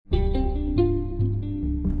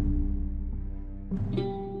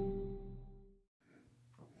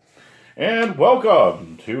And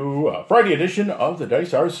welcome to a Friday edition of the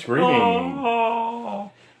Dice Are Screaming.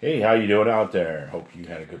 Oh. Hey, how you doing out there? Hope you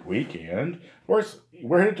had a good week, and of course,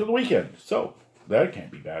 we're headed to the weekend, so that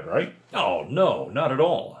can't be bad, right? Oh, no, not at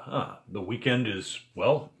all. The weekend is,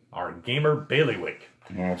 well, our gamer bailiwick.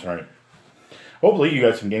 That's right. Hopefully you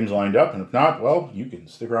got some games lined up, and if not, well, you can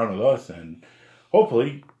stick around with us and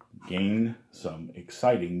hopefully gain some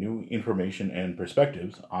exciting new information and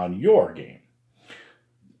perspectives on your game.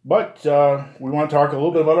 But we want to talk a little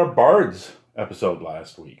bit about our Bards episode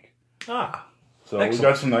last week. So excellent. We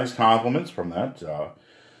got some nice compliments from that.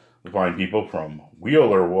 The fine people from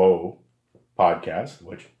Wheel or Woe podcast,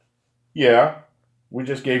 which, yeah, we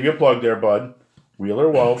just gave you a plug there, bud. Wheel or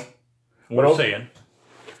Woe. We're saying.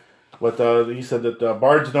 But he said that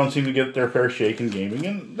Bards don't seem to get their fair shake in gaming,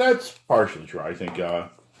 and that's partially true, I think,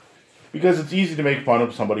 because it's easy to make fun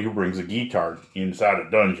of somebody who brings a guitar inside a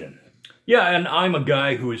dungeon. Yeah, and I'm a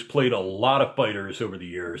guy who has played a lot of fighters over the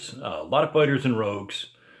years, a lot of fighters and rogues,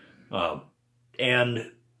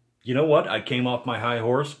 and you know what? I came off my high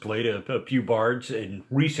horse, played a few bards in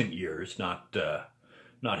recent years, not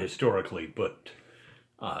historically, but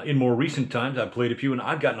in more recent times I've played a few, and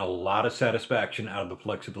I've gotten a lot of satisfaction out of the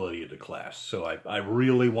flexibility of the class. So I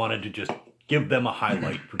really wanted to just give them a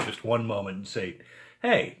highlight for just one moment and say,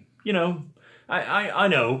 hey, you know, I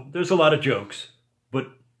know there's a lot of jokes, but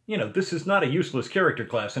you know, this is not a useless character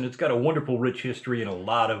class, and it's got a wonderful, rich history and a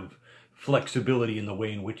lot of flexibility in the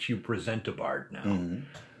way in which you present a bard now. Mm-hmm.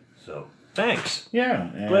 So, thanks. Yeah.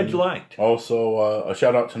 Glad you liked. Also, a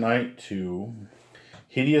shout-out tonight to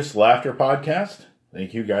Hideous Laughter Podcast.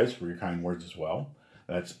 Thank you guys for your kind words as well.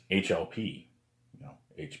 That's HLP. You know,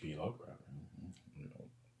 HP Lovecraft.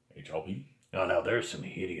 HLP. Oh, now there's some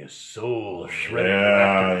hideous soul shredding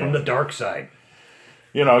laughter from the dark side.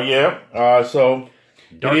 You know, yeah. So...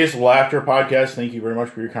 Hideous Laughter Podcast, thank you very much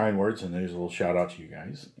for your kind words, and there's a little shout out to you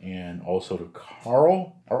guys. And also to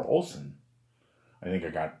Carl or Olson. I think I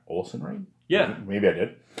got Olson right? Yeah. Maybe I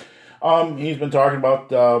did. He's been talking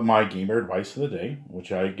about my gamer advice of the day,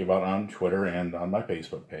 which I give out on Twitter and on my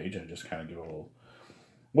Facebook page. I just kind of give a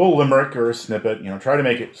little limerick or a snippet, you know, try to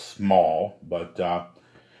make it small. But,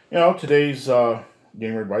 you know, today's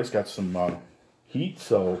gamer advice got some heat,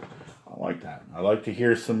 so... I like that. I like to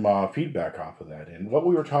hear some feedback off of that. And what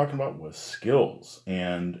we were talking about was skills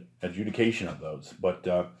and adjudication of those. But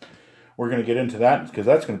we're going to get into that because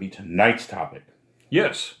that's going to be tonight's topic.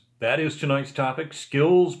 Yes, that is tonight's topic.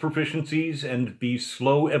 Skills, proficiencies, and the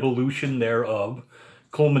slow evolution thereof,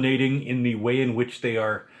 culminating in the way in which they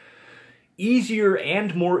are easier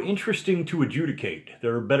and more interesting to adjudicate.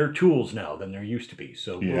 There are better tools now than there used to be.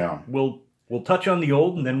 So yeah. we'll touch on the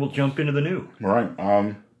old and then we'll jump into the new.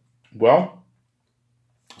 Right. Well,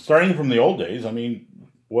 starting from the old days, I mean,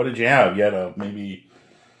 what did you have? You had maybe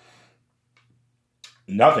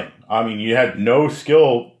nothing. I mean, you had no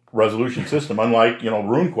skill resolution system, unlike, you know,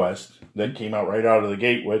 RuneQuest that came out right out of the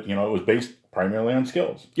gate with, you know, it was based primarily on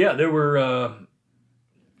skills. Yeah, there were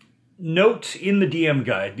notes in the DM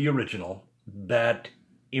guide, the original, that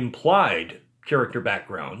implied character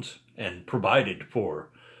backgrounds and provided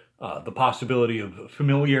for the possibility of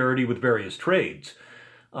familiarity with various trades.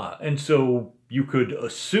 And so you could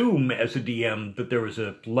assume as a DM that there was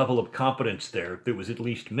a level of competence there that was at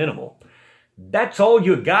least minimal. That's all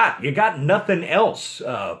you got. You got nothing else.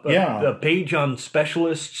 A page on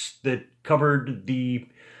specialists that covered the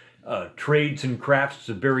trades and crafts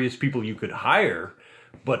of various people you could hire,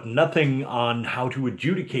 but nothing on how to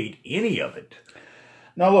adjudicate any of it.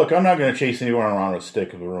 Now, look, I'm not going to chase anyone around with a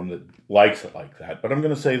stick in the room that likes it like that, but I'm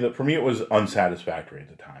going to say that for me it was unsatisfactory at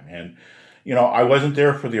the time. And you know, I wasn't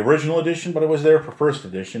there for the original edition, but I was there for first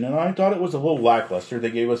edition, and I thought it was a little lackluster. They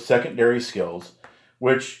gave us secondary skills,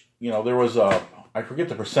 which, you know, there was I forget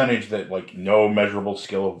the percentage that, like, no measurable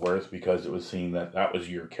skill of worth because it was seen that was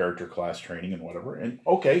your character class training and whatever. And,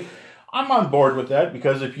 okay, I'm on board with that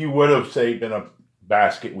because if you would have, say, been a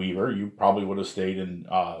basket weaver, you probably would have stayed in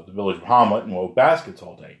the village of Hamlet and wove baskets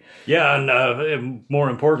all day. Yeah, and more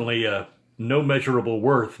importantly, no measurable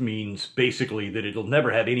worth means basically that it'll never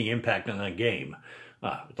have any impact on the game.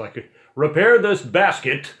 It's like, repair this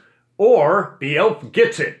basket, or the elf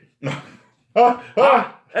gets it.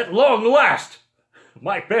 At long last,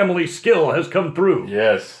 my family skill has come through.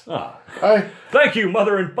 Yes. Thank you,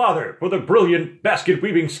 mother and father, for the brilliant basket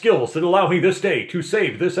weaving skills that allow me this day to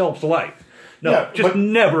save this elf's life. No, yeah, just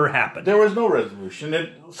never happened. There was no resolution.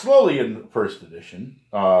 And slowly in first edition,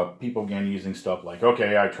 people began using stuff like,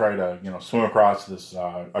 okay, I try to, you know, swim across this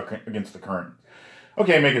against the current.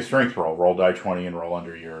 Okay, make a strength roll die 20 and roll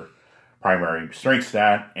under your primary strength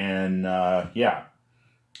stat, and yeah.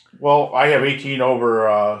 Well, I have 18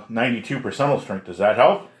 over 92 percentile strength. Does that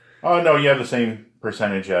help? Oh, no, you have the same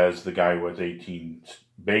percentage as the guy with 18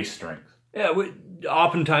 base strength. Yeah,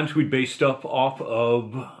 oftentimes we'd base stuff off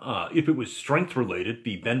of, if it was strength related,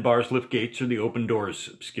 the bend bars, lift gates, or the open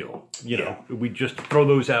doors skill. We'd just throw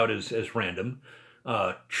those out as random.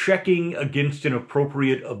 Checking against an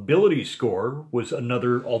appropriate ability score was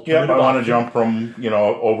another alternative. Yeah, I want to jump from,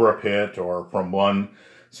 over a pit or from one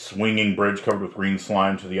swinging bridge covered with green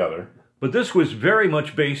slime to the other. But this was very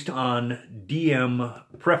much based on DM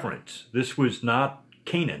preference. This was not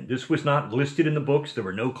Kanan. This was not listed in the books. There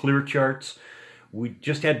were no clear charts. We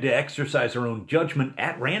just had to exercise our own judgment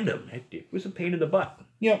at random. It was a pain in the butt.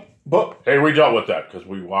 Yep. But, hey, we dealt with that because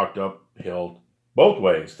we walked uphill both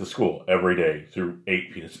ways to school every day through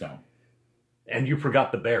 8 feet of snow. And you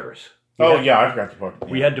forgot the bears. I forgot to fight. Yeah.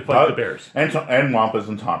 We had to fight the bears. And wampas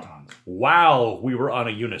and tauntauns. Wow, we were on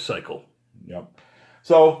a unicycle. Yep.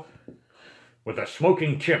 So... with a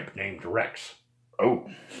smoking chimp named Rex. Oh.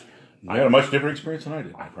 You had a much different experience than I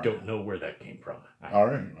did. I don't know where that came from. All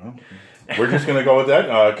right. Well, we're just going to go with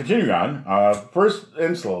that. Continuing on. First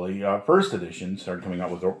edition started coming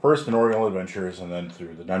out with the first in Oriental Adventures and then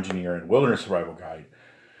through the Dungeoneer and Wilderness Survival Guide.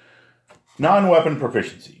 Non-weapon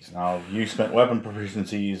proficiencies. Now, you spent weapon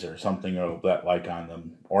proficiencies or something of that like on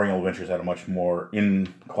them. Oriental Adventures had a much more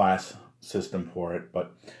in-class system for it,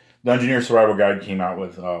 but Dungeoneer Survival Guide came out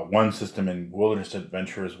with one system, and Wilderness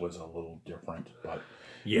Adventures was a little different, but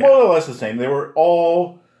more or less the same. They were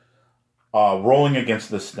all rolling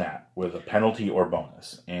against the stat with a penalty or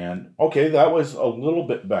bonus. And, okay, that was a little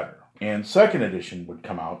bit better. And second edition would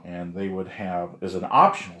come out, and they would have, as an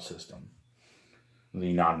optional system,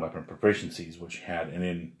 the non-weapon proficiencies, which had an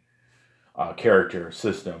in-character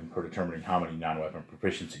system for determining how many non-weapon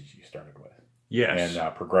proficiencies you started with. Yes.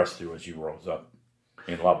 And progressed through as you rose up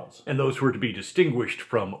in levels. And those were to be distinguished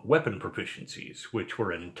from weapon proficiencies, which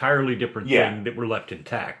were an entirely different thing that were left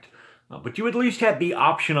intact. But you at least had the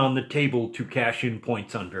option on the table to cash in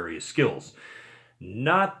points on various skills.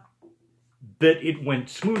 Not that it went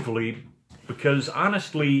smoothly, because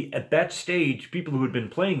honestly, at that stage, people who had been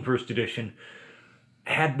playing First Edition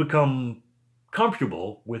had become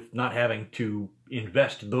comfortable with not having to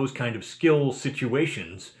invest those kind of skill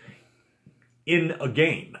situations in a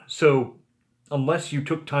game. So unless you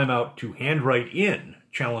took time out to handwrite in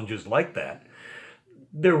challenges like that,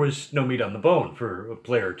 there was no meat on the bone for a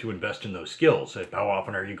player to invest in those skills. How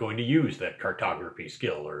often are you going to use that cartography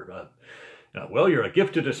skill? Or, well, you're a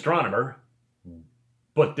gifted astronomer,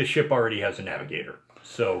 but the ship already has a navigator.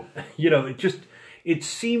 So, it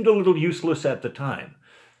seemed a little useless at the time.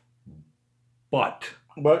 But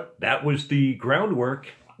that was the groundwork.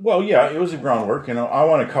 Well, yeah, it was the groundwork, and I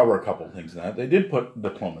want to cover a couple of things in that. They did put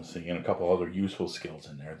diplomacy and a couple other useful skills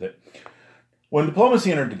in there. That when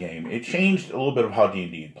diplomacy entered the game, it changed a little bit of how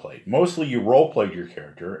D&D had played. Mostly, you role-played your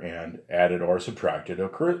character and added or subtracted a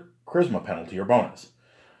charisma penalty or bonus.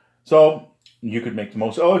 So, you could make the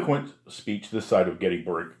most eloquent speech this side of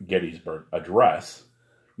Gettysburg Address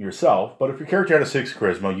yourself, but if your character had a 6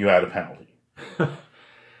 charisma, you had a penalty.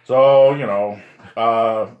 So,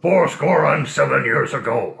 7 years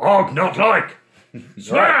ago, Og not like. Smash!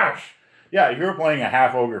 Right. Yeah, if you were playing a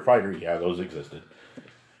half ogre fighter, yeah, those existed.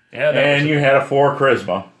 Yeah, and you had a 4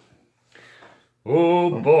 charisma.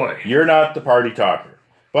 Oh boy. You're not the party talker.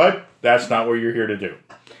 But that's not what you're here to do.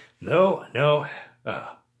 No.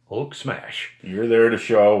 Hulk smash. You're there to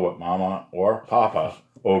show what Mama or Papa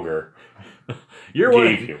Ogre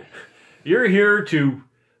gave you. You're here to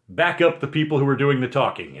back up the people who are doing the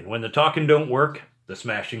talking. And when the talking don't work, the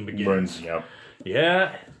smashing begins. Yep.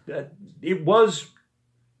 Yeah, it was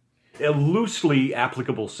a loosely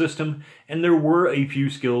applicable system, and there were a few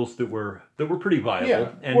skills that were pretty viable.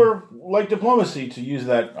 Yeah, and where, like diplomacy, to use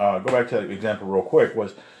that, go back to that example real quick,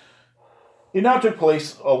 was it now took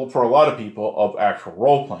place for a lot of people of actual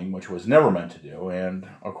role-playing, which was never meant to do. And,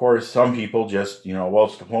 of course, some people just, well,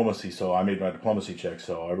 it's diplomacy, so I made my diplomacy check,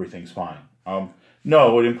 so everything's fine.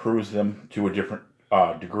 No, it improves them to a different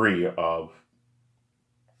degree of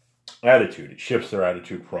attitude. It shifts their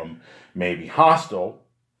attitude from maybe hostile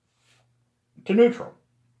to neutral.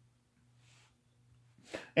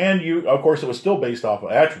 And of course, it was still based off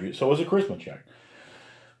of attributes, so it was a charisma check.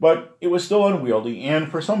 But it was still unwieldy, and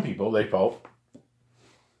for some people, they felt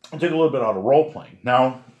it took a little bit out of role-playing.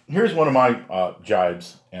 Now, here's one of my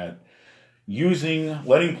jibes at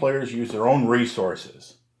letting players use their own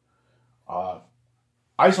resources.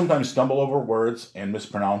 I sometimes stumble over words and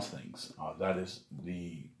mispronounce things. That is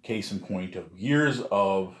the case in point of years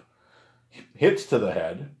of hits to the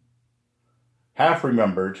head,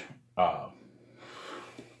 half-remembered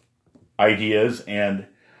ideas, and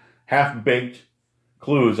half-baked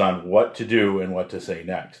clues on what to do and what to say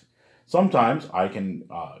next. Sometimes I can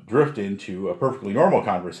drift into a perfectly normal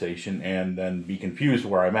conversation and then be confused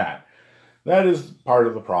where I'm at. That is part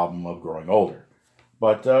of the problem of growing older.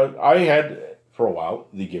 But I had, for a while,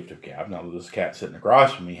 the gift of gab. Now, this cat sitting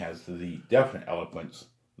across from me has the definite eloquence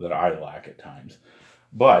that I lack at times.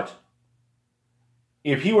 But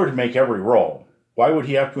if he were to make every roll, why would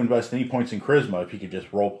he have to invest any points in charisma if he could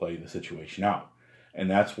just role-play the situation out? And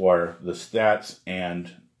that's where the stats and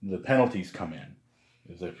the penalties come in.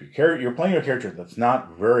 Is if you're playing a character that's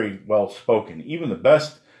not very well spoken, even the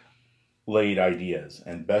best laid ideas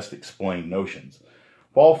and best explained notions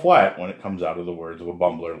fall flat when it comes out of the words of a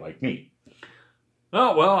bumbler like me.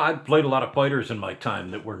 Oh, well, I've played a lot of fighters in my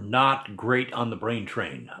time that were not great on the brain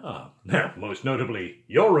train. Most notably,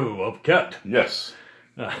 Yoru of Ket. Yes.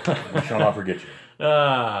 We shall not forget you.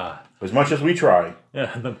 As much as we try.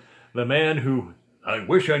 The man who I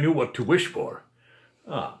wish I knew what to wish for.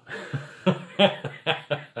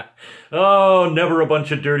 Oh, never a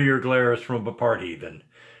bunch of dirtier glares from a party than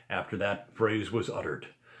after that phrase was uttered.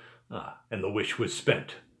 And the wish was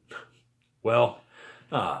spent. Well,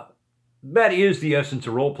 that is the essence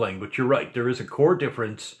of role-playing, but you're right. There is a core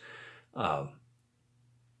difference.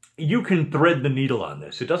 You can thread the needle on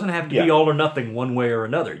this. It doesn't have to be all or nothing one way or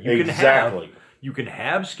another. You can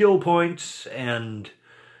have skill points and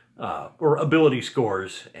or ability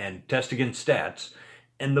scores and test against stats,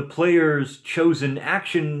 and the player's chosen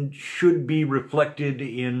action should be reflected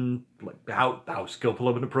in how skillful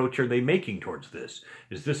of an approach are they making towards this.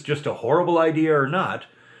 Is this just a horrible idea or not?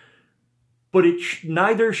 But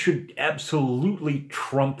neither should absolutely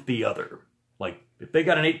trump the other. Like, if they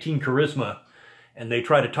got an 18 charisma and they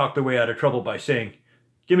try to talk their way out of trouble by saying,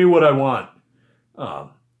 give me what I want.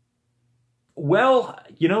 Well,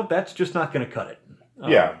 that's just not going to cut it.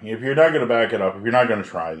 If you're not going to back it up, if you're not going to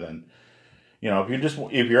try, then,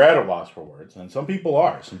 if you're at a loss for words, and some people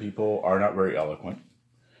are. Some people are not very eloquent,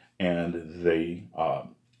 and they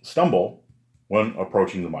stumble when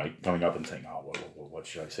approaching the mic, coming up and saying, what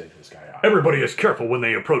should I say to this guy? Everybody is careful when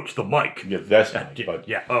they approach the mic. Yeah, that's nice, but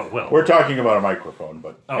we're talking about a microphone,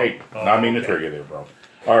 but not mean to trigger you there, bro.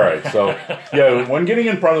 All right, so, when getting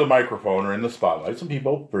in front of the microphone or in the spotlight, some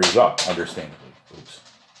people freeze up, understandably. Oops.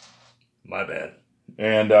 My bad.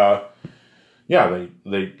 And,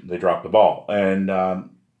 they drop the ball. And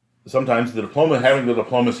sometimes having the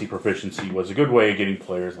diplomacy proficiency was a good way of getting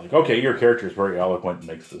players like, okay, your character is very eloquent and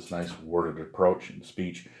makes this nice worded approach and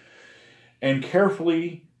speech. And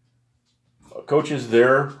carefully coaches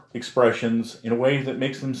their expressions in a way that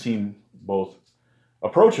makes them seem both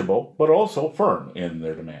approachable, but also firm in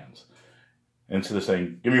their demands. Instead of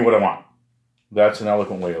saying, give me what I want. That's an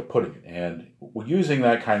eloquent way of putting it. And using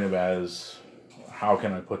that kind of as, how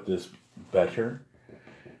can I put this better,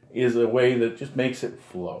 is a way that just makes it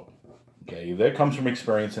flow. Okay, that comes from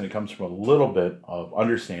experience, and it comes from a little bit of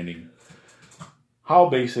understanding how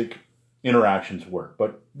basic interactions work.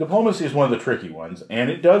 But diplomacy is one of the tricky ones,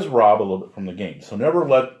 and it does rob a little bit from the game. So never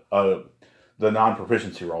let the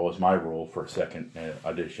non-proficiency roll as my rule for second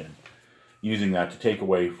edition, using that to take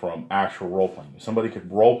away from actual role-playing. If somebody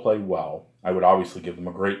could role-play well, I would obviously give them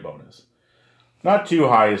a great bonus. Not too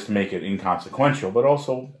high as to make it inconsequential, but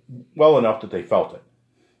also well enough that they felt it.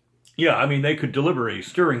 Yeah, I mean, they could deliver a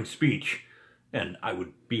stirring speech, and I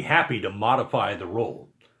would be happy to modify the roll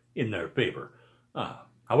in their favor.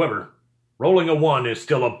 However, rolling a 1 is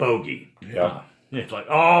still a bogey. Yeah. It's like,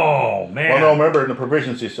 oh, man. Well, no, remember, in the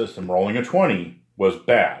proficiency system, rolling a 20 was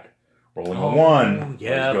bad. Rolling a 1 was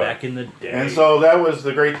good. Back in the day. And so that was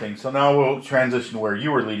the great thing. So now we'll transition to where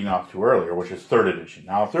you were leading off to earlier, which is 3rd edition.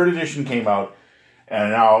 Now, 3rd edition came out,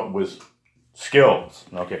 and now it was skills.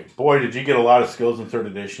 Okay, boy, did you get a lot of skills in 3rd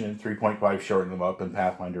edition, and 3.5 shortened them up, and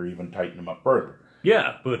Pathfinder even tightened them up further.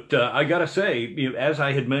 Yeah, but I gotta say, as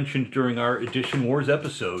I had mentioned during our Edition Wars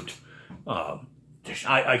episode,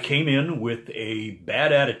 I came in with a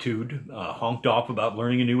bad attitude, honked off about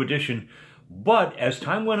learning a new edition, but as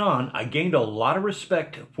time went on, I gained a lot of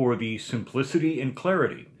respect for the simplicity and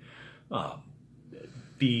clarity.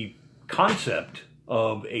 The concept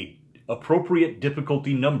of a appropriate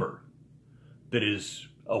difficulty number that is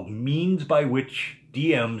a means by which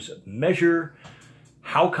DMs measure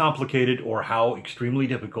how complicated or how extremely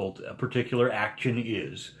difficult a particular action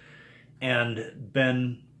is. And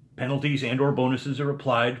then penalties and or bonuses are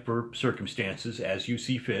applied for circumstances as you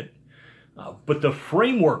see fit. But the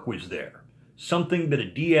framework was there. Something that a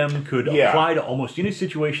DM could apply to almost any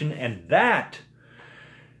situation. And that,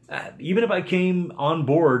 even if I came on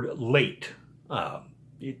board late,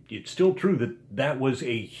 it's still true that was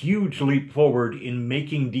a huge leap forward in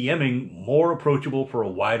making DMing more approachable for a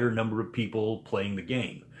wider number of people playing the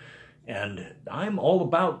game. And I'm all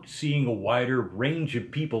about seeing a wider range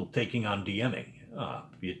of people taking on DMing.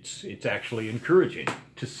 It's actually encouraging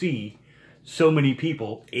to see so many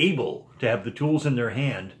people able to have the tools in their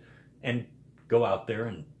hand and go out there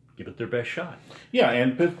and give it their best shot. Yeah,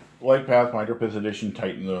 and like Pathfinder, 5th edition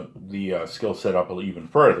tightened the skill set up even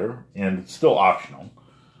further, and it's still optional,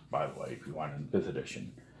 by the way, if you want it in 5th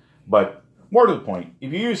edition. But more to the point,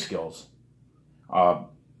 if you use skills,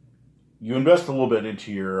 you invest a little bit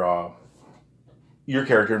into your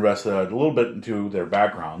character, invest a little bit into their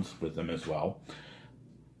backgrounds with them as well.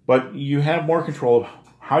 But you have more control of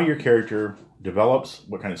how your character develops,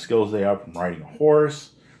 what kind of skills they have, from riding a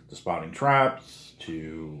horse, to spotting traps,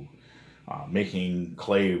 to making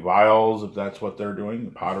clay vials, if that's what they're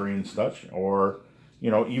doing, pottery and such, or,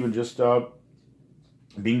 even just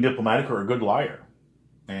being diplomatic or a good liar.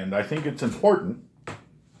 And I think it's important,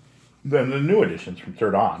 then the new editions from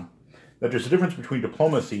 3rd on, that there's a difference between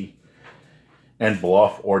diplomacy and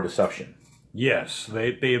bluff or deception. Yes,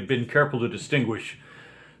 they have been careful to distinguish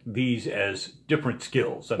these as different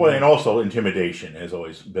skills. And also intimidation has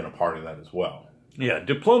always been a part of that as well. Yeah,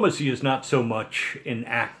 diplomacy is not so much an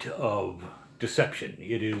act of deception.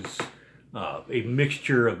 It is a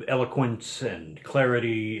mixture of eloquence and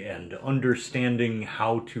clarity and understanding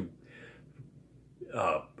how to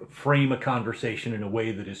frame a conversation in a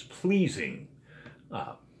way that is pleasing,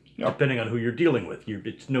 depending on who you're dealing with.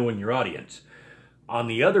 It's knowing your audience. On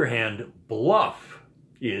the other hand, bluff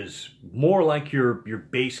is more like your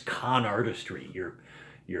base con artistry,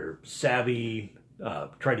 your savvy,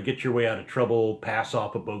 try to get your way out of trouble, pass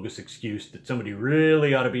off a bogus excuse that somebody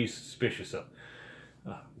really ought to be suspicious of.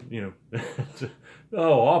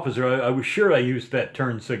 Oh, officer, I was sure I used that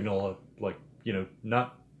turn signal. I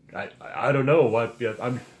don't know why.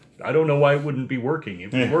 I don't know why it wouldn't be working.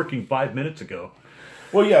 It was working 5 minutes ago.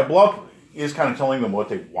 Well, yeah, bluff is kind of telling them what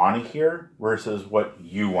they want to hear versus what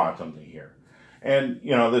you want them to hear. And,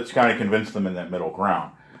 that's kind of convinced them in that middle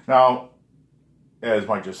ground. Now, as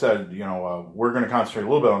Mike just said, we're going to concentrate a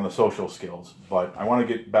little bit on the social skills, but I want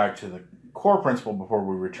to get back to the core principle before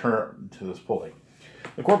we return to this fully.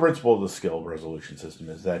 The core principle of the skill resolution system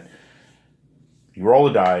is that you roll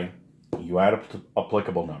a die, you add an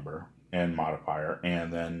applicable number and modifier,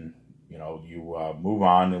 and then, you move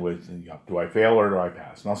on with, do I fail or do I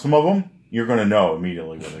pass? Now, some of them, you're going to know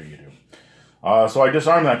immediately whether you do. So I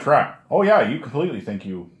disarm that trap. Oh, yeah, you completely think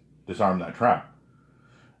you disarmed that trap.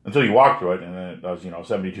 Until you walk through it, and then it does,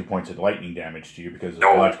 72 points of lightning damage to you because of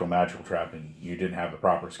electrical magical trap, and you didn't have the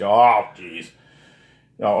proper skill. Oh, jeez.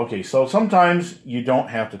 Okay, so sometimes you don't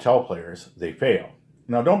have to tell players they fail.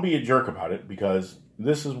 Now, don't be a jerk about it, because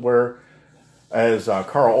this is where, as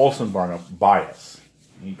Carl Olson brought up, bias.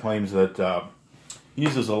 He claims that he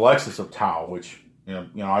uses Alexis of Tau, which,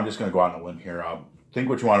 I'm just going to go out on a limb here. Think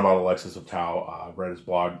what you want about Alexis of Tau. I've read his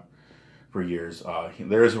blog for years.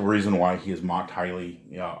 There is a reason why he is mocked highly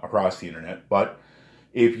across the internet. But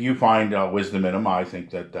if you find wisdom in him, I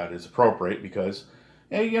think that is appropriate because,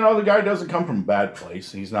 the guy doesn't come from a bad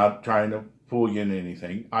place. He's not trying to fool you into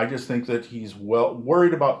anything. I just think that he's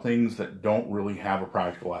worried about things that don't really have a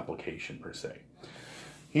practical application per se.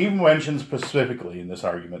 He mentions specifically in this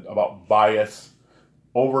argument about bias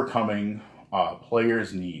overcoming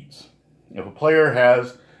players' needs. If a player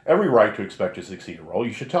has every right to expect to succeed a roll,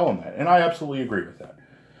 you should tell him that. And I absolutely agree with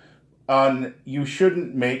that. You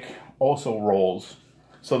shouldn't make also rolls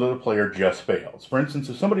so that the player just fails. For instance,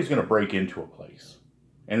 if somebody's going to break into a place,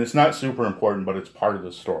 and it's not super important, but it's part of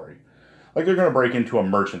the story. Like they're going to break into a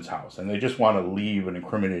merchant's house, and they just want to leave an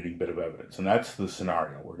incriminating bit of evidence. And that's the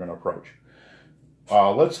scenario we're going to approach.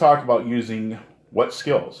 Let's talk about using what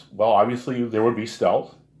skills. Well, obviously, there would be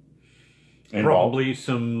stealth involved. Probably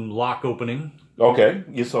some lock opening. Okay,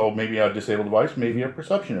 so maybe a disabled device, maybe a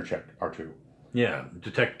perception check or two. Yeah,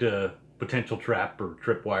 detect a potential trap or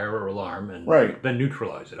tripwire or alarm, and then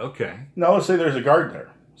neutralize it. Okay. Now let's say there's a guard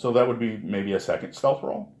there, so that would be maybe a second stealth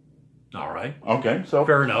roll. All right. Okay, so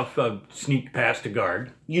fair enough. Sneak past a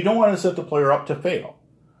guard. You don't want to set the player up to fail,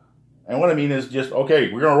 and what I mean is just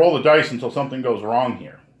okay. We're going to roll the dice until something goes wrong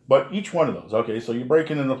here. But each one of those, okay. So you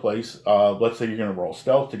break into the place. Let's say you're going to roll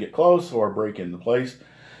stealth to get close, or break into the place.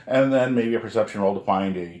 And then maybe a perception roll to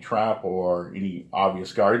find a trap or any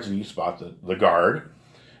obvious guards, and you spot the guard,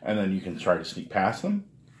 and then you can try to sneak past them.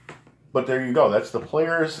 But there you go. That's the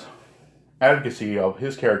player's advocacy of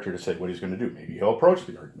his character to say what he's going to do. Maybe he'll approach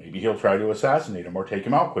the guard. Maybe he'll try to assassinate him or take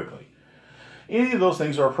him out quickly. Any of those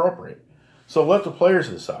things are appropriate. So let the players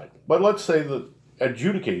decide. But let's say that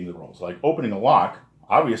adjudicating the rolls, like opening a lock,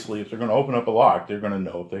 obviously, if they're going to open up a lock, they're going to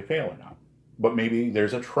know if they fail or not. But maybe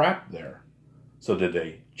there's a trap there. So did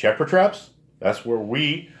they check for traps? That's where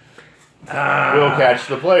we will catch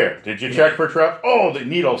the player. Did you check for traps? Oh, the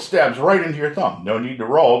needle stabs right into your thumb. No need to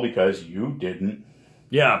roll because you didn't.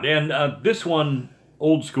 Yeah, and this one,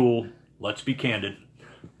 old school, let's be candid.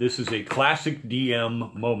 This is a classic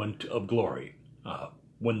DM moment of glory.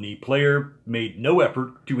 When the player made no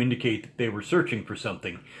effort to indicate that they were searching for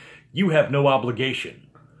something, you have no obligation.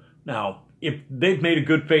 Now, if they've made a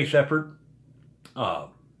good faith effort,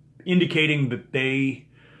 indicating that they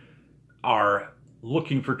are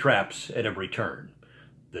looking for traps at every turn,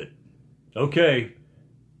 that, okay,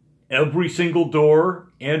 every single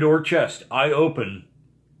door and or chest I open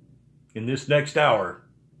in this next hour,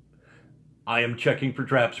 I am checking for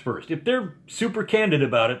traps first. If they're super candid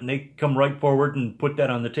about it and they come right forward and put that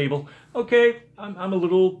on the table, okay, I'm a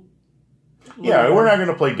little yeah, we're not going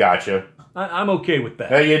to play gotcha. I'm okay with that.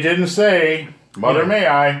 Hey, you didn't say, Mother may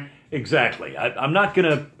I. Exactly. I'm not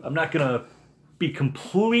gonna be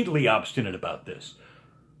completely obstinate about this.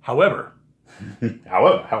 However,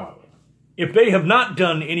 if they have not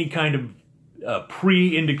done any kind of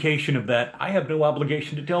pre-indication of that, I have no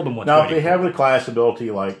obligation to tell them what's now, if they have the class ability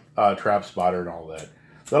like Trap Spotter and all that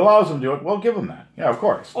allows them to do it, well, give them that. Yeah, of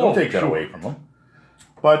course. Don't take that away from them.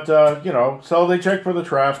 But, so they check for the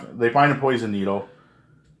trap, they find a poison needle,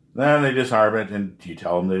 then they disarm it, and do you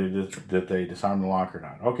tell them that they disarm the lock or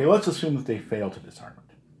not? Okay, let's assume that they fail to disarm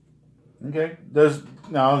it. Okay,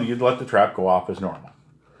 now you'd let the trap go off as normal.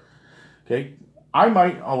 Okay, I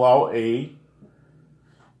might allow as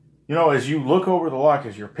you look over the lock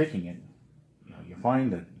as you're picking it, you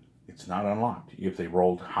find that it's not unlocked if they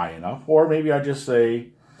rolled high enough. Or maybe I just say,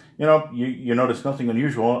 you notice nothing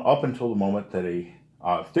unusual up until the moment that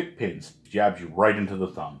a thick pin jabs you right into the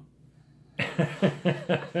thumb.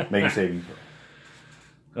 Make a saving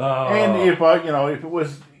throw. And if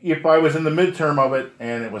I was in the midterm of it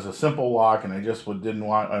and it was a simple lock and I just didn't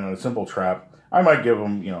want a simple trap, I might give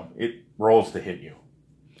them, it rolls to hit you.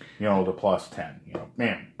 The plus 10.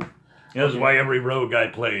 Man. That's why every rogue I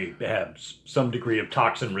play has some degree of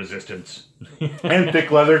toxin resistance. And thick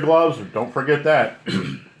leather gloves. Don't forget that.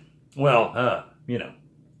 Well,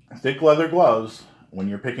 Thick leather gloves, when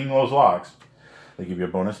you're picking those locks, they give you a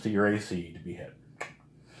bonus to your AC to be hit.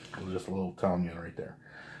 Just a little telling you right there.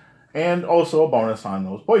 And also a bonus on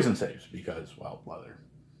those poison saves because, leather.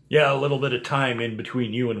 Yeah, a little bit of time in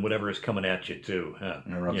between you and whatever is coming at you, too.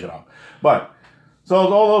 And it rubs it off. But, so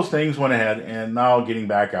all those things went ahead, and now getting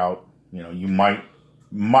back out, you might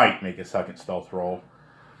make a second stealth roll,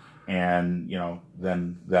 and,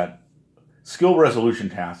 then that skill resolution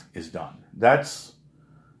task is done. That's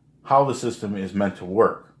how the system is meant to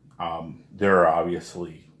work. There are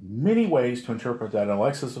obviously many ways to interpret that, and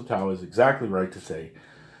Alexis of Tau is exactly right to say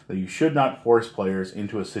that you should not force players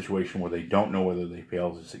into a situation where they don't know whether they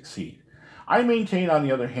fail to succeed. I maintain, on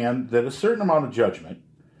the other hand, that a certain amount of judgment,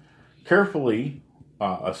 carefully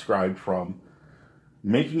ascribed from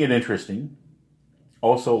making it interesting,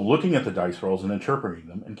 also looking at the dice rolls and interpreting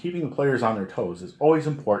them, and keeping the players on their toes is always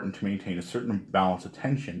important to maintain a certain balance of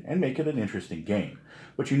tension and make it an interesting game.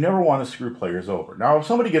 But you never want to screw players over. Now, if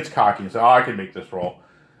somebody gets cocky and says, I can make this roll,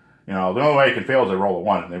 the only way I can fail is I roll a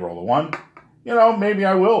 1, and they roll a 1, maybe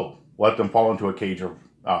I will let them fall into a cage of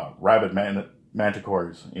rabid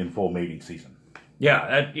manticores in full mating season.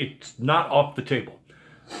 Yeah, it's not off the table.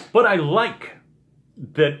 But I like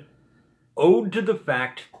that, owed to the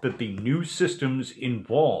fact that the new systems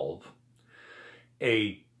involve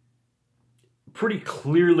a pretty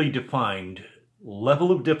clearly defined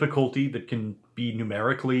level of difficulty that can be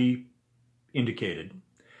numerically indicated,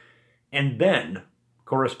 and then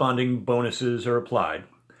corresponding bonuses are applied,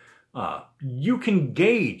 you can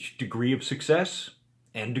gauge degree of success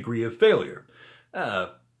and degree of failure. If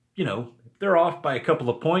they're off by a couple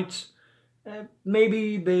of points,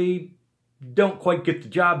 maybe they don't quite get the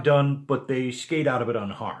job done, but they skate out of it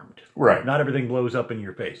unharmed. Right. Not everything blows up in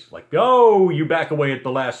your face. Like, you back away at the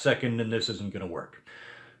last second and this isn't going to work.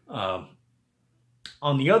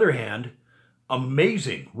 On the other hand,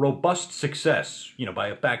 amazing, robust success, by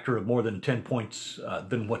a factor of more than 10 points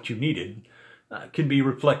than what you needed, can be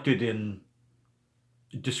reflected in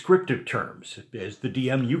descriptive terms. As the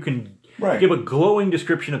DM, you can give a glowing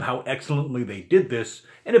description of how excellently they did this,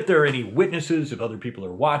 and if there are any witnesses, if other people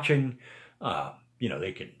are watching,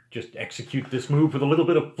 they can just execute this move with a little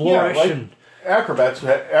bit of flourish. Yeah, and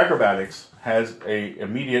acrobatics has a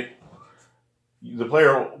immediate. The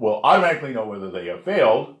player will automatically know whether they have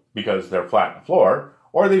failed because they're flat on the floor,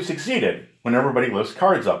 or they've succeeded when everybody lifts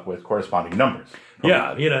cards up with corresponding numbers.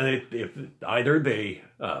 Yeah, if either they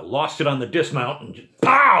lost it on the dismount and just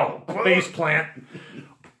pow, face plant,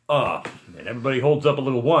 and everybody holds up a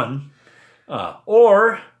little one,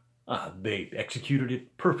 or they executed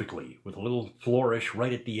it perfectly with a little flourish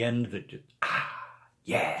right at the end that just,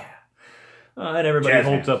 yeah. And everybody Jazz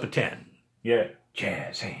holds hands. up a 10. Yeah.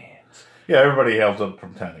 Jazz hands. Yeah, everybody holds up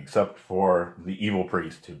from 10, except for the evil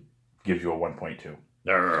priest, who gives you a 1.2.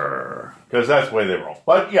 Because that's the way they roll.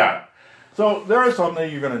 But yeah, so there are some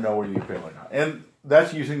that you're going to know whether you fail or not. And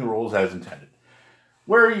that's using the rules as intended.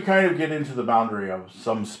 Where you kind of get into the boundary of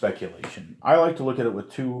some speculation, I like to look at it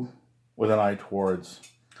with an eye towards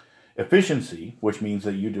efficiency, which means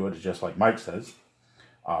that you do it just like Mike says,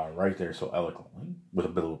 right there so eloquently, with a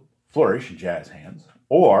bit of flourish and jazz hands.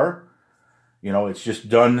 Or, it's just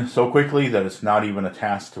done so quickly that it's not even a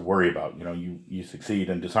task to worry about. You succeed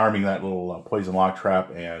in disarming that little poison lock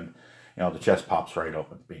trap, and, the chest pops right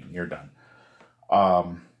open. You're done.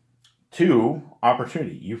 2,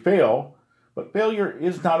 opportunity. You fail, but failure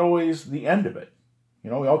is not always the end of it.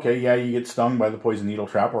 Okay, yeah, you get stung by the poison needle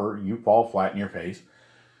trap, or you fall flat in your face.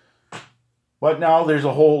 But now there's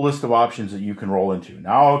a whole list of options that you can roll into.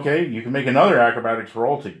 Now, okay, you can make another acrobatics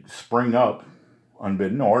roll to spring up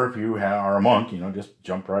unbidden, or if you are a monk, just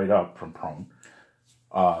jump right up from prone.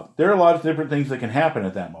 There are a lot of different things that can happen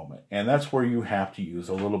at that moment, and that's where you have to use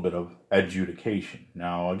a little bit of adjudication.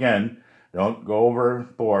 Now, again, don't go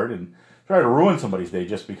overboard and try to ruin somebody's day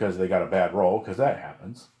just because they got a bad roll, because that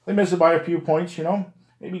happens. They miss it by a few points,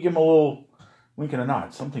 maybe give them a little wink and a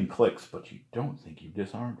nod. Something clicks, but you don't think you've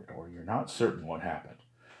disarmed it, or you're not certain what happened.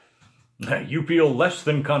 You feel less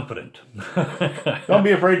than confident. Don't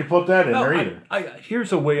be afraid to put that in there either.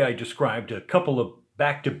 Here's a way I described a couple of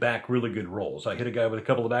back-to-back really good rolls. I hit a guy with a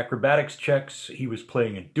couple of acrobatics checks. He was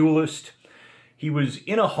playing a duelist. He was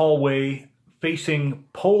in a hallway facing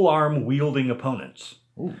polearm-wielding opponents.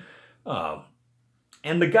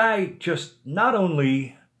 And the guy just not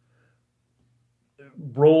only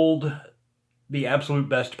rolled the absolute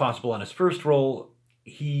best possible on his first roll,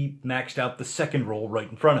 he maxed out the second roll right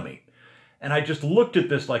in front of me. And I just looked at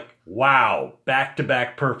this like, wow,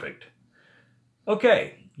 back-to-back perfect.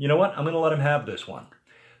 Okay, you know what? I'm going to let him have this one.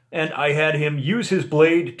 And I had him use his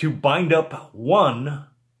blade to bind up one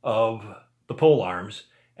of the pole arms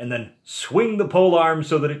and then swing the pole arm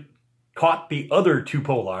so that it caught the other 2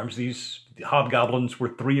 pole arms. These hobgoblins were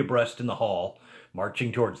 3 abreast in the hall,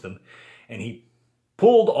 marching towards them. And he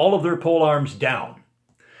pulled all of their pole arms down.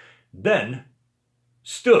 Then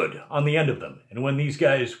stood on the end of them. And when these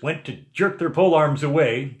guys went to jerk their pole arms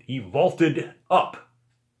away, he vaulted up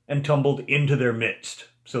and tumbled into their midst,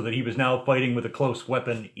 so that he was now fighting with a close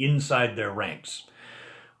weapon inside their ranks.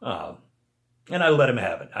 And I let him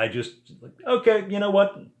have it. I just, okay, you know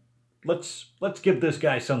what? Let's give this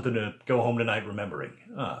guy something to go home tonight remembering.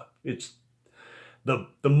 It's the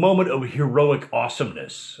moment of heroic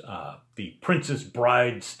awesomeness, the Princess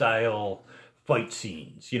Bride style fight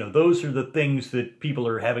scenes. Those are the things that people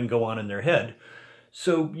are having go on in their head.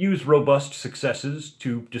 So use robust successes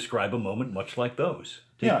to describe a moment much like those.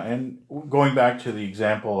 Yeah, and going back to the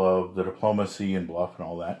example of the diplomacy and bluff and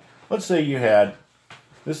all that, let's say you had,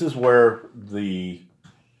 this is where the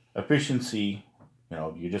efficiency,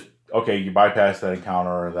 you bypass that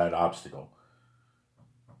encounter or that obstacle.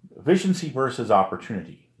 Efficiency versus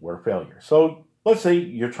opportunity, where failure. So let's say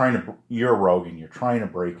you're a rogue and you're trying to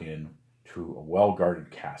break in to a well-guarded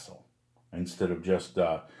castle instead of just...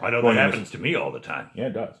 I know that happens to me all the time. Yeah,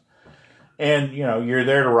 it does. And, you're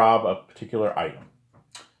there to rob a particular item.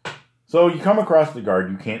 So you come across the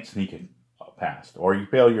guard you can't sneak it past, or you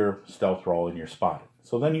fail your stealth roll and you're spotted.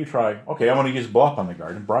 So then you try, okay, I want to use bluff on the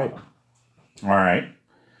guard and bribe him. All right.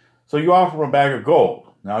 So you offer him a bag of gold.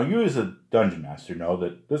 Now you as a dungeon master know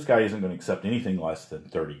that this guy isn't going to accept anything less than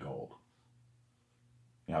 30 gold.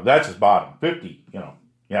 That's his bottom. 50,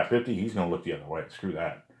 50, he's going to look the other way. Screw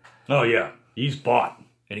that. Oh, yeah. He's bought,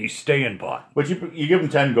 and he's staying bought. But you give him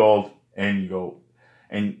 10 gold, and you go,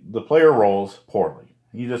 and the player rolls poorly.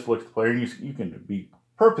 He just looks at the player, and you can be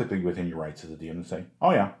perfectly within your rights as a DM and say,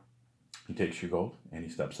 oh, yeah. He takes your gold, and he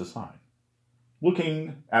steps aside,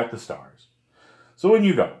 looking at the stars. So in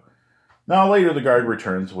you go. Now later the guard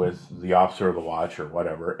returns with the officer of the watch or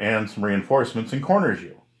whatever, and some reinforcements and corners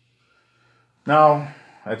you. Now...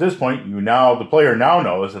 at this point, the player now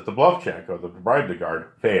knows that the bluff check or the bribe the guard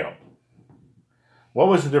failed. What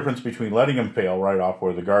was the difference between letting him fail right off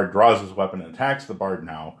where the guard draws his weapon and attacks the bard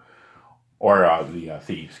now, or the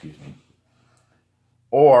thief,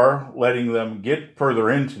 or letting them get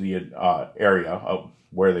further into the area of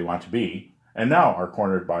where they want to be, and now are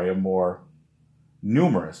cornered by a more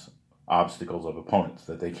numerous obstacles of opponents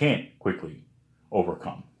that they can't quickly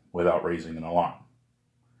overcome without raising an alarm.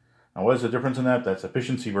 Now, what is the difference in that? That's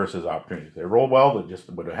efficiency versus opportunity. If they roll well, that just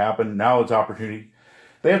would have happened. Now it's opportunity.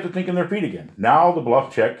 They have to think on their feet again. Now the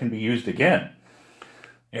bluff check can be used again.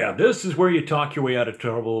 Yeah, this is where you talk your way out of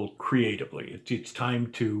trouble creatively. It's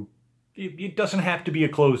time to... It doesn't have to be a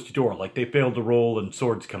closed door, like they failed to roll and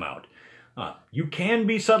swords come out. You can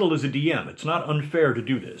be subtle as a DM. It's not unfair to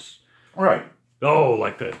do this. Right. Oh,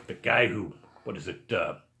 like the guy who... What is it?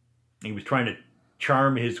 He was trying to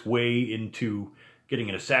charm his way into getting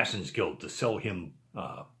an assassin's guild to sell him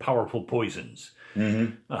powerful poisons.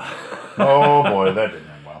 Mm-hmm. Oh, boy, that didn't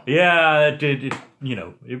end well. Yeah, it did.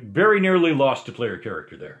 It very nearly lost a player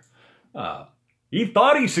character there. He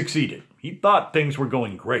thought he succeeded. He thought things were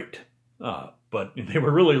going great. But they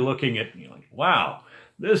were really looking at, like, wow,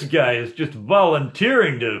 this guy is just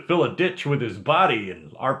volunteering to fill a ditch with his body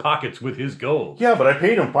and our pockets with his gold. Yeah, but I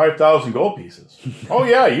paid him 5,000 gold pieces. Oh,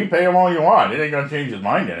 yeah, you pay him all you want. It ain't going to change his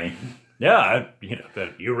mind any. Yeah,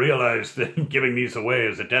 that you realize that giving these away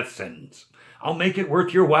is a death sentence. I'll make it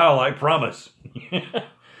worth your while, I promise.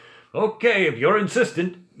 Okay, if you're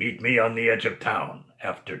insistent, meet me on the edge of town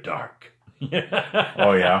after dark.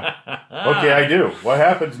 Oh, yeah? Okay, I do. What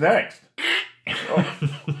happens next? Oh.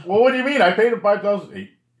 Well, what do you mean? I paid him 5,000.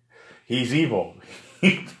 He's evil.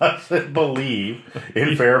 He doesn't believe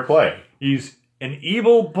in fair play. He's an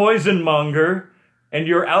evil poison monger, and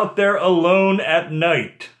you're out there alone at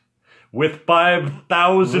night with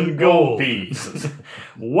 5,000 gold pieces.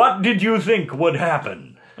 What did you think would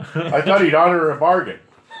happen? I thought he'd honor a bargain.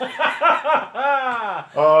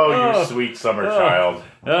 Oh, you sweet summer child.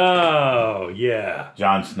 Oh, yeah.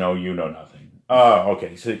 Jon Snow, you know nothing.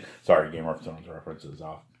 Okay, sorry, Game of Thrones references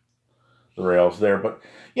off the rails there. But,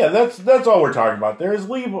 yeah, that's all we're talking about there is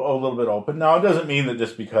leave a little bit open. Now, it doesn't mean that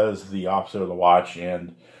just because the Officer of the Watch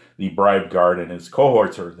and the Bribe Guard and his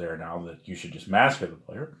cohorts are there now that you should just massacre the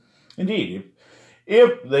player. Indeed,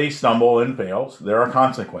 if they stumble and fail, there are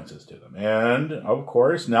consequences to them. And, of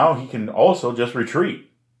course, now he can also just retreat.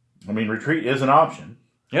 I mean, retreat is an option.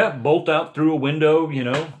 Yeah, bolt out through a window,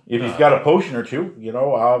 If he's got a potion or two,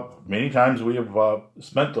 many times we have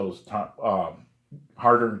spent those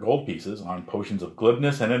hard-earned gold pieces on potions of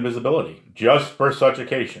glibness and invisibility, just for such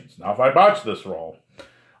occasions. Now, if I botch this roll,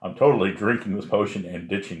 I'm totally drinking this potion and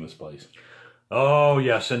ditching this place. Oh,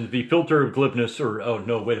 yes, and the filter of glibness,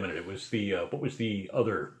 no, wait a minute, it was the, what was the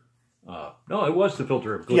other... no, it was the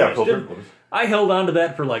filter of glibness. Yeah, filter of glibness. I held on to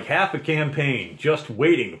that for like half a campaign, just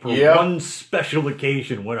waiting for one special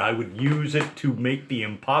occasion when I would use it to make the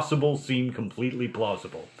impossible seem completely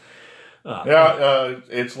plausible.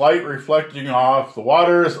 It's light reflecting off the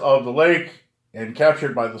waters of the lake and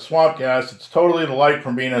captured by the swamp gas. It's totally the light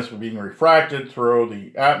from Venus being refracted through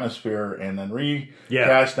the atmosphere and then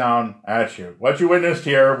cast down at you. What you witnessed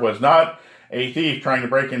here was not a thief trying to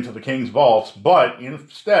break into the king's vaults, but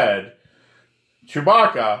instead,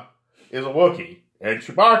 Chewbacca is a Wookiee. And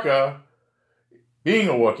Chewbacca, being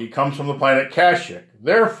a Wookiee, comes from the planet Kashyyyk.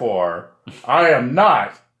 Therefore, I am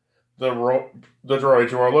not the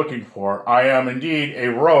droid you are looking for. I am indeed a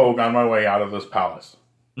rogue on my way out of this palace.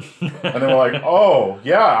 And they were like, oh,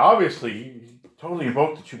 yeah, obviously, you totally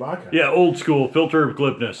invoked the Chewbacca. Yeah, old school, filter of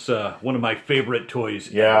glibness, one of my favorite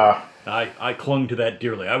toys. Yeah. I clung to that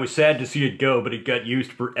dearly. I was sad to see it go, but it got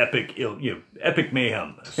used for epic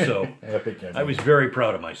mayhem. So epic mayhem. I was very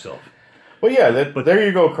proud of myself. Well, yeah, but there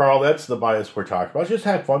you go, Carl. That's the bias we're talking about. Just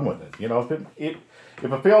have fun with it.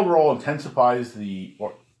 If a failed roll intensifies the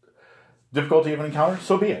difficulty of an encounter,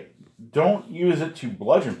 so be it. Don't use it to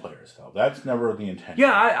bludgeon players, though. That's never the intention.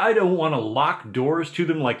 Yeah, I don't want to lock doors to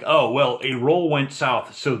them like, oh, well, a roll went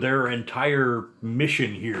south, so their entire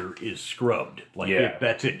mission here is scrubbed. Like,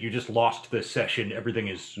 that's it. You just lost this session. Everything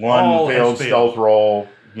is one failed stealth roll,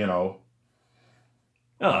 you're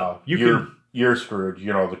screwed.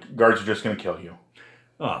 The guards are just going to kill you.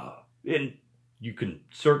 And you can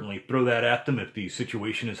certainly throw that at them if the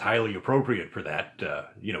situation is highly appropriate for that.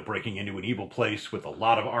 Breaking into an evil place with a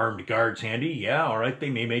lot of armed guards handy. Yeah, all right, they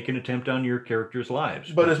may make an attempt on your characters'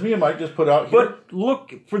 lives. But as me and Mike just put out here... But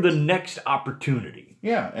look for the next opportunity.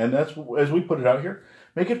 Yeah, and that's, as we put it out here,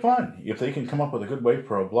 make it fun. If they can come up with a good way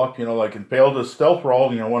for a bluff, and fail to stealth roll,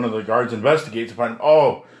 one of the guards investigates and finds,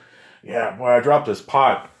 oh, yeah, boy, I dropped this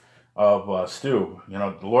pot of stew.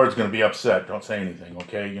 The Lord's going to be upset. Don't say anything,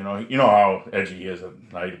 okay? You know how edgy he is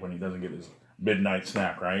at night when he doesn't get his midnight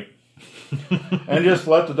snack, right? And just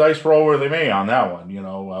let the dice roll where they may on that one.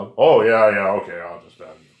 Oh, yeah, okay, I'll just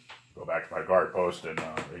go back to my guard post and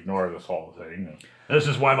ignore this whole thing. This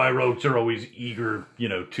is why my rogues are always eager,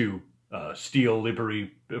 to steal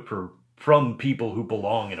liberty from people who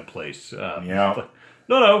belong in a place. Yeah.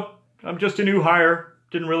 No, I'm just a new hire.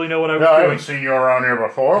 Didn't really know what I was I doing. haven't seen you around here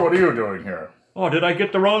before. What are you doing here? Oh, did I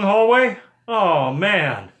get the wrong hallway? Oh,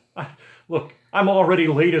 man. Look, I'm already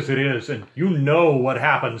late as it is, and you know what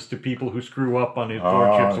happens to people who screw up on his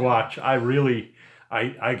Lordship's watch. I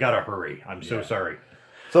gotta hurry. I'm so sorry.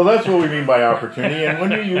 So that's what we mean by opportunity. And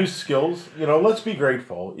when you use skills, let's be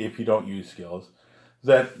grateful if you don't use skills.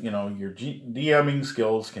 That, your DMing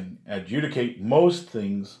skills can adjudicate most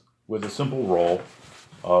things with a simple roll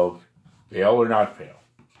of fail or not fail.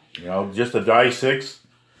 Just a die 6,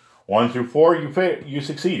 1 through 4, you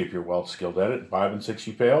succeed if you're well skilled at it. 5 and 6,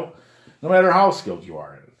 you fail, no matter how skilled you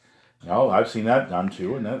are at it. I've seen that done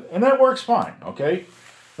too, and that works fine. Okay,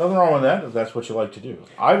 nothing wrong with that if that's what you like to do.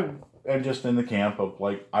 I am just in the camp of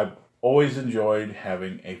I've always enjoyed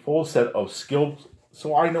having a full set of skills,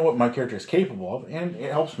 so I know what my character is capable of, and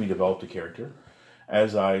it helps me develop the character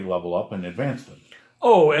as I level up and advance them.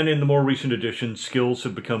 Oh, and in the more recent editions, skills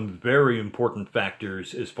have become very important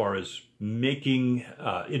factors as far as making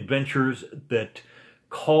adventures that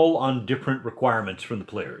call on different requirements from the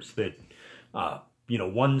players. That,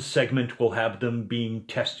 one segment will have them being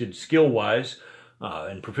tested skill-wise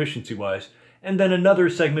and proficiency-wise, and then another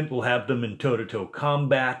segment will have them in toe-to-toe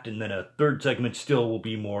combat, and then a third segment still will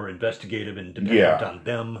be more investigative and dependent on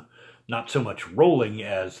them, not so much rolling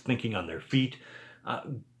as thinking on their feet.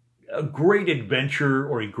 A great adventure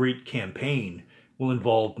or a great campaign will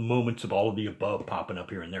involve moments of all of the above popping up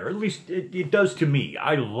here and there. At least it does to me.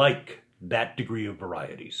 I like that degree of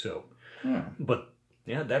variety. So, But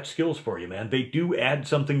yeah, that's skills for you, man. They do add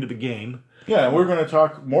something to the game. Yeah, and we're going to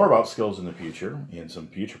talk more about skills in the future, in some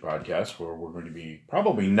future podcasts, where we're going to be,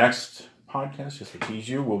 probably next podcast, just to tease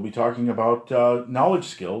you, we'll be talking about knowledge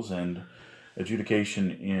skills and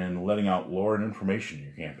adjudication in letting out lore and information in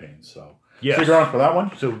your campaigns. So stick around for that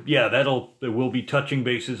one. So yeah, there will be touching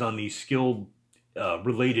bases on these skill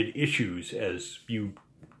related issues as you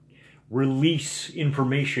release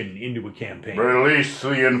information into a campaign. Release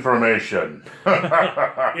the information.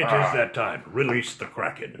 It is that time. Release the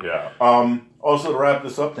Kraken. Yeah. Also, to wrap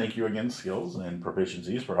this up, thank you again, Skills and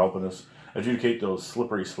Proficiencies, for helping us adjudicate those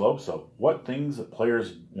slippery slopes of what things that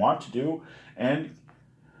players want to do and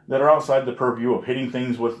that are outside the purview of hitting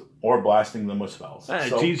things with or blasting them with spells.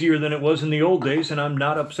 It's easier than it was in the old days, and I'm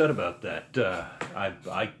not upset about that.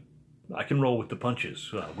 I can roll with the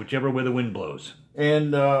punches, whichever way the wind blows.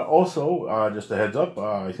 And also, just a heads up,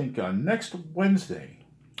 I think next Wednesday,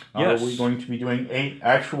 we're going to be doing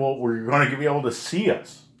we're going to be able to see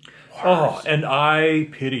us. Oh, and I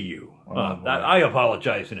pity you. I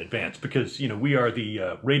apologize in advance because, we are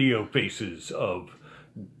the radio faces of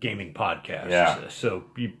gaming podcasts. Yeah. So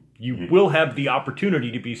you will have the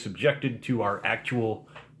opportunity to be subjected to our actual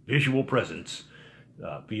visual presence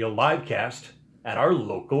via live cast at our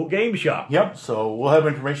local game shop. Yep, so we'll have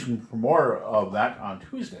information for more of that on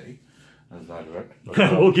Tuesday.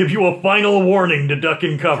 We'll give you a final warning to duck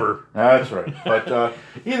and cover. That's right. But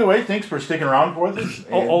either way, thanks for sticking around for this.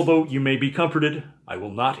 Although you may be comforted, I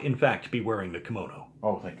will not, in fact, be wearing the kimono.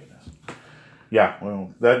 Oh, thank goodness. Yeah,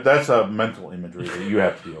 well, that's a mental imagery that you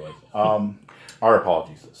have to deal with. Our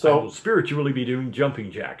apologies. So I will spiritually be doing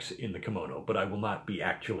jumping jacks in the kimono, but I will not be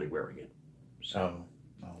actually wearing it. So.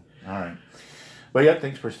 All right. But yeah,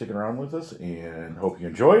 thanks for sticking around with us, and hope you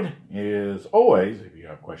enjoyed. As always, if you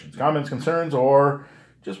have questions, comments, concerns, or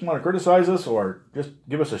just want to criticize us, or just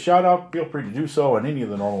give us a shout out, feel free to do so on any of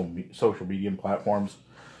the normal social media platforms.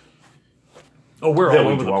 Oh, we're all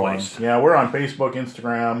over the place. Yeah, we're on Facebook,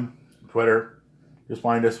 Instagram, Twitter. Just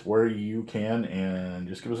find us where you can, and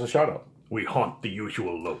just give us a shout out. We haunt the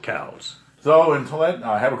usual locales. So until then,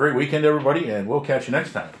 have a great weekend, everybody, and we'll catch you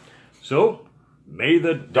next time. So, may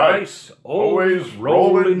the dice always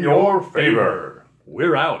roll in your favor.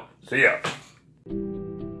 We're out. See ya.